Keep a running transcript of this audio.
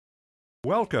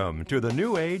Welcome to the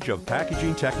new age of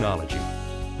packaging technology,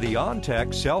 the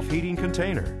OnTech self-heating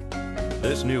container.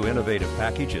 This new innovative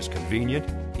package is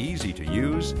convenient, easy to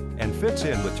use, and fits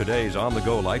in with today's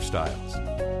on-the-go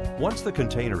lifestyles. Once the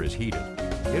container is heated,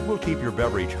 it will keep your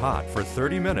beverage hot for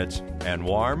 30 minutes and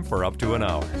warm for up to an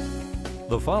hour.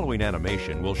 The following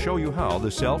animation will show you how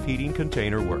the self-heating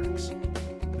container works.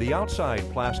 The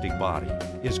outside plastic body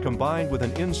is combined with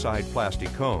an inside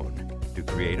plastic cone to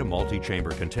create a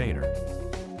multi-chamber container.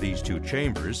 These two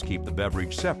chambers keep the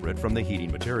beverage separate from the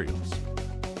heating materials.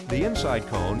 The inside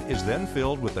cone is then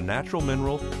filled with the natural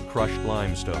mineral crushed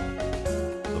limestone.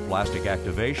 The plastic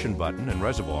activation button and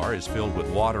reservoir is filled with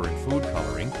water and food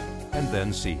coloring and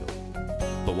then sealed.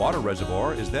 The water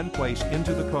reservoir is then placed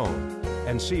into the cone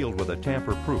and sealed with a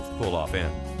tamper-proof pull-off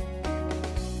end.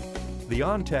 The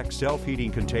OnTech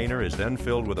self-heating container is then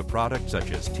filled with a product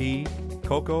such as tea,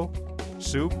 cocoa,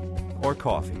 soup, or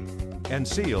coffee, and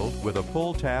sealed with a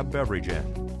pull-tab beverage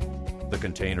end. The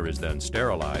container is then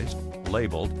sterilized,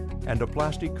 labeled, and a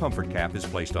plastic comfort cap is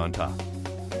placed on top.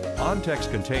 OnTech's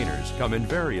containers come in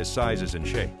various sizes and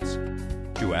shapes.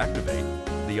 To activate,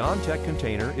 the OnTech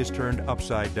container is turned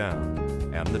upside down,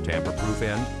 and the tamper-proof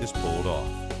end is pulled off.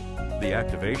 The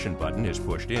activation button is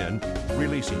pushed in,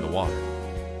 releasing the water.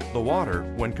 The water,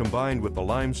 when combined with the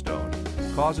limestone,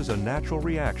 causes a natural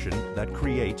reaction that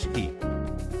creates heat.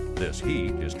 This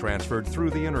heat is transferred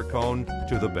through the inner cone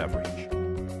to the beverage.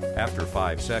 After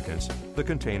 5 seconds, the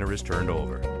container is turned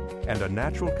over, and a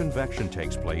natural convection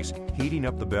takes place, heating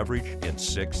up the beverage in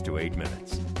 6 to 8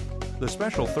 minutes. The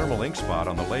special thermal ink spot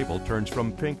on the label turns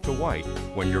from pink to white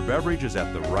when your beverage is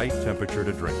at the right temperature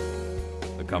to drink.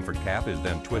 The comfort cap is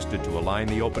then twisted to align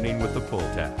the opening with the pull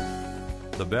tab.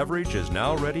 The beverage is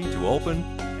now ready to open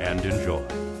and enjoy.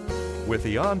 With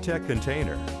the OnTech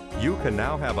container, you can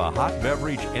now have a hot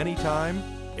beverage anytime,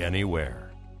 anywhere.